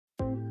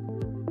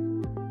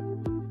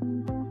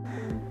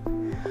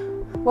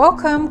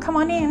Welcome, come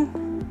on in.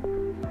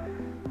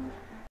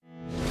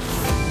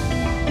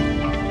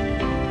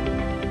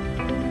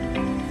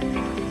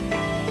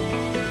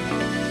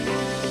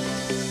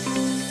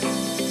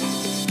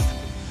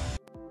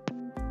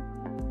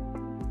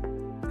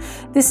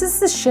 This is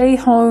the Shea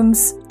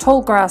Homes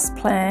Tallgrass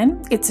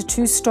plan. It's a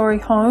 2-story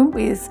home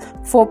with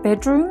 4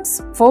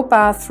 bedrooms, 4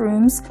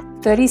 bathrooms,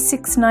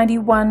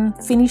 3691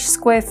 finished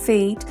square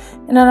feet,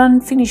 and an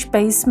unfinished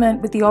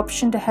basement with the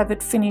option to have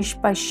it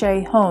finished by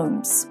Shea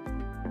Homes.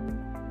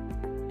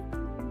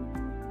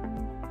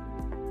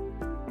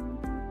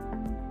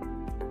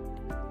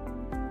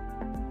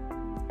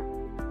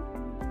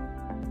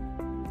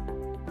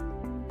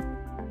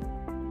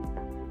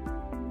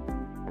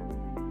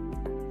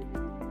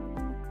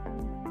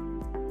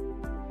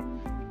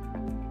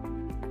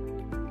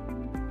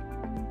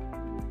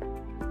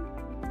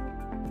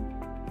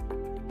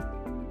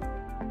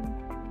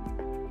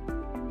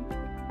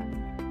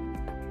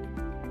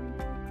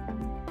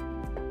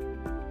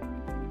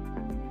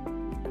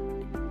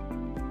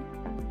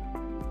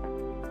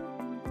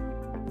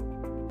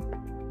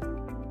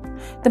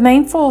 The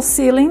main floor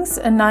ceilings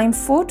are 9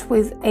 foot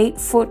with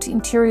 8 foot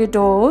interior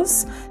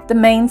doors. The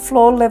main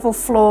floor level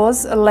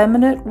floors are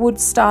laminate wood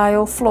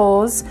style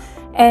floors,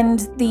 and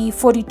the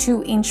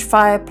 42-inch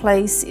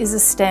fireplace is a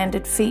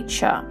standard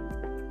feature.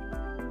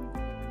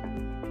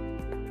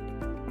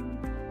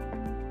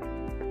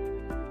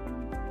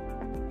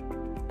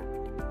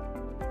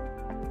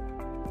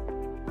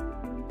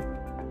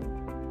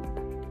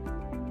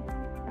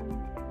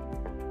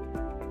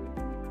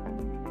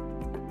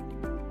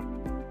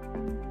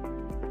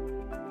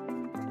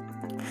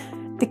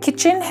 The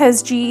kitchen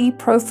has GE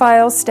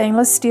profile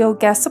stainless steel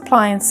gas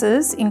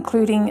appliances,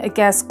 including a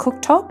gas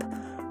cooktop,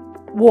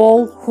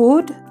 wall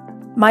hood,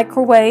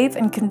 microwave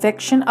and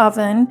convection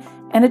oven,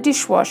 and a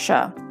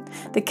dishwasher.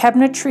 The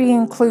cabinetry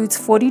includes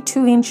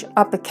 42-inch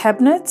upper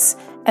cabinets,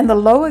 and the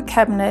lower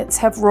cabinets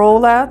have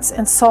rollouts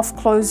and soft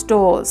closed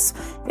doors.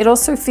 It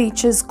also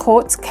features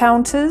quartz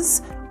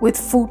counters with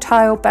full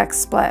tile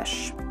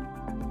backsplash.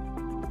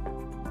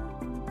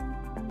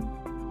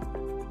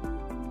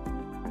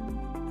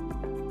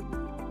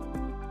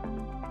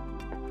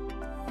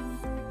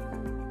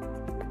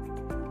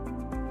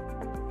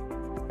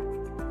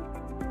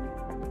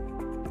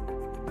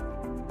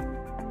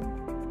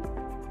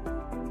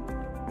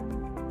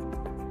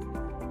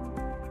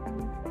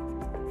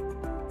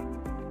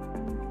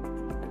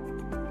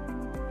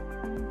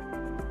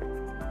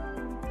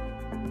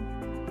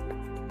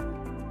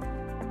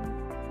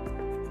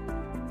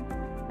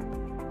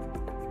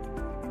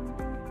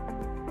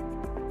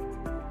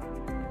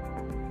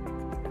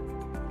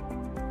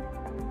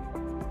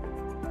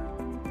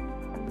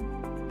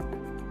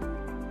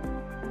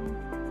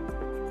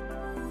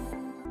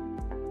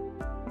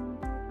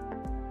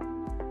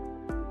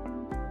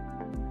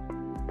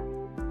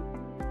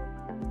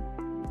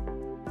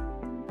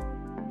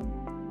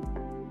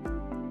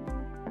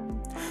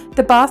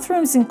 The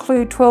bathrooms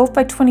include 12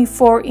 by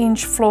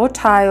 24-inch floor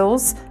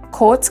tiles,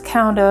 quartz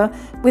counter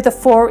with a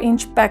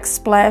 4-inch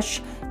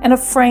backsplash, and a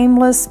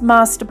frameless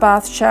master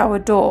bath shower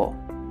door.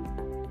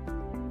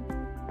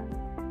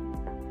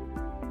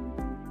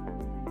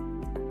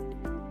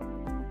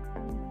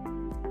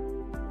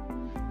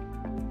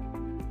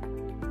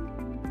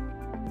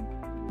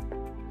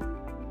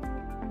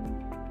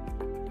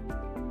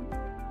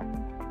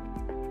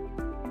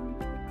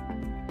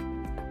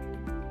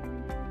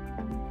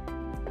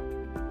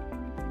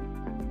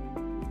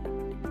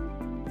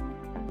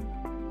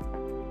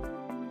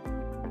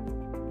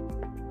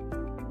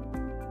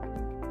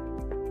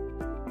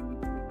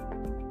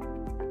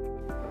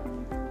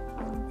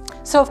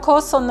 So of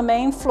course on the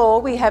main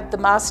floor we have the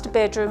master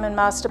bedroom and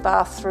master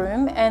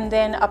bathroom, and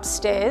then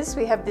upstairs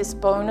we have this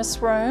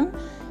bonus room.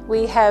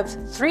 We have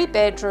 3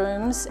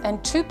 bedrooms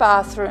and 2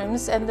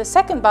 bathrooms, and the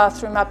second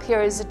bathroom up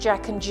here is a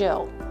Jack and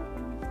Jill.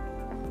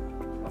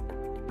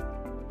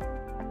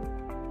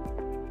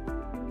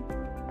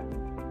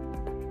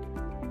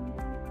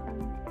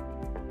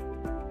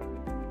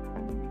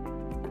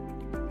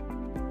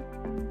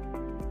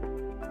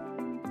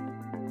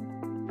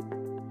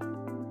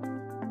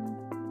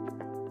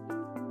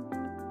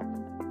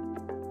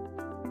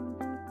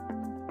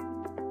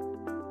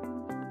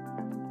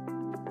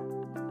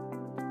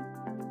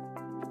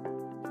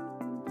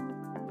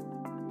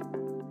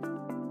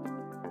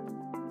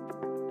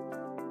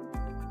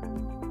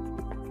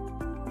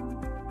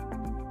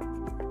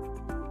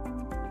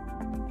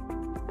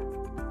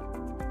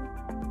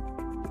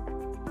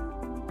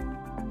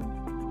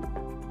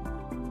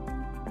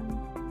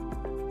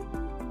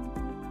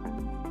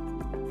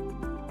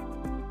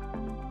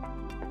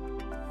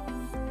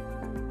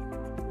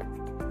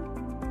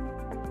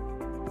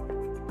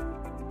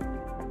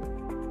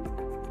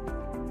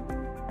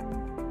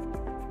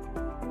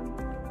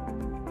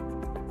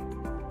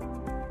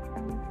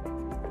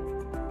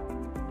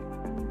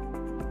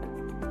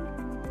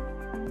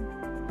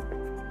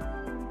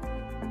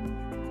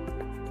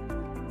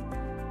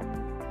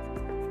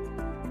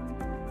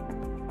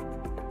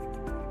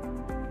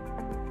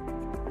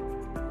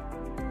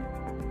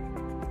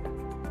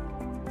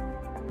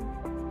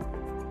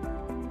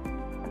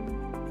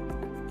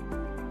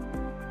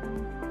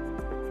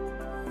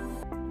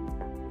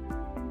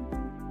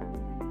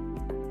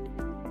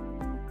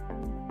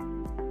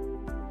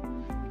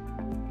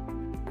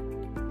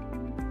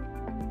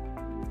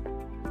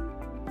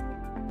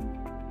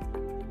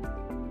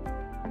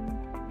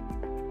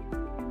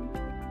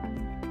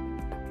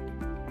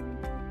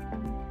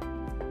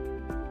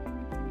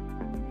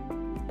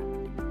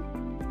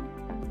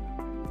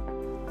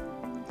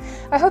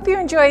 I hope you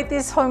enjoyed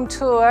this home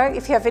tour.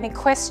 If you have any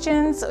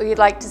questions or you'd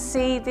like to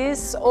see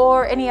this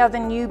or any other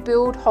new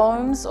build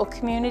homes or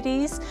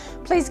communities,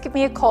 please give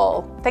me a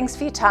call. Thanks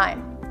for your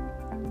time.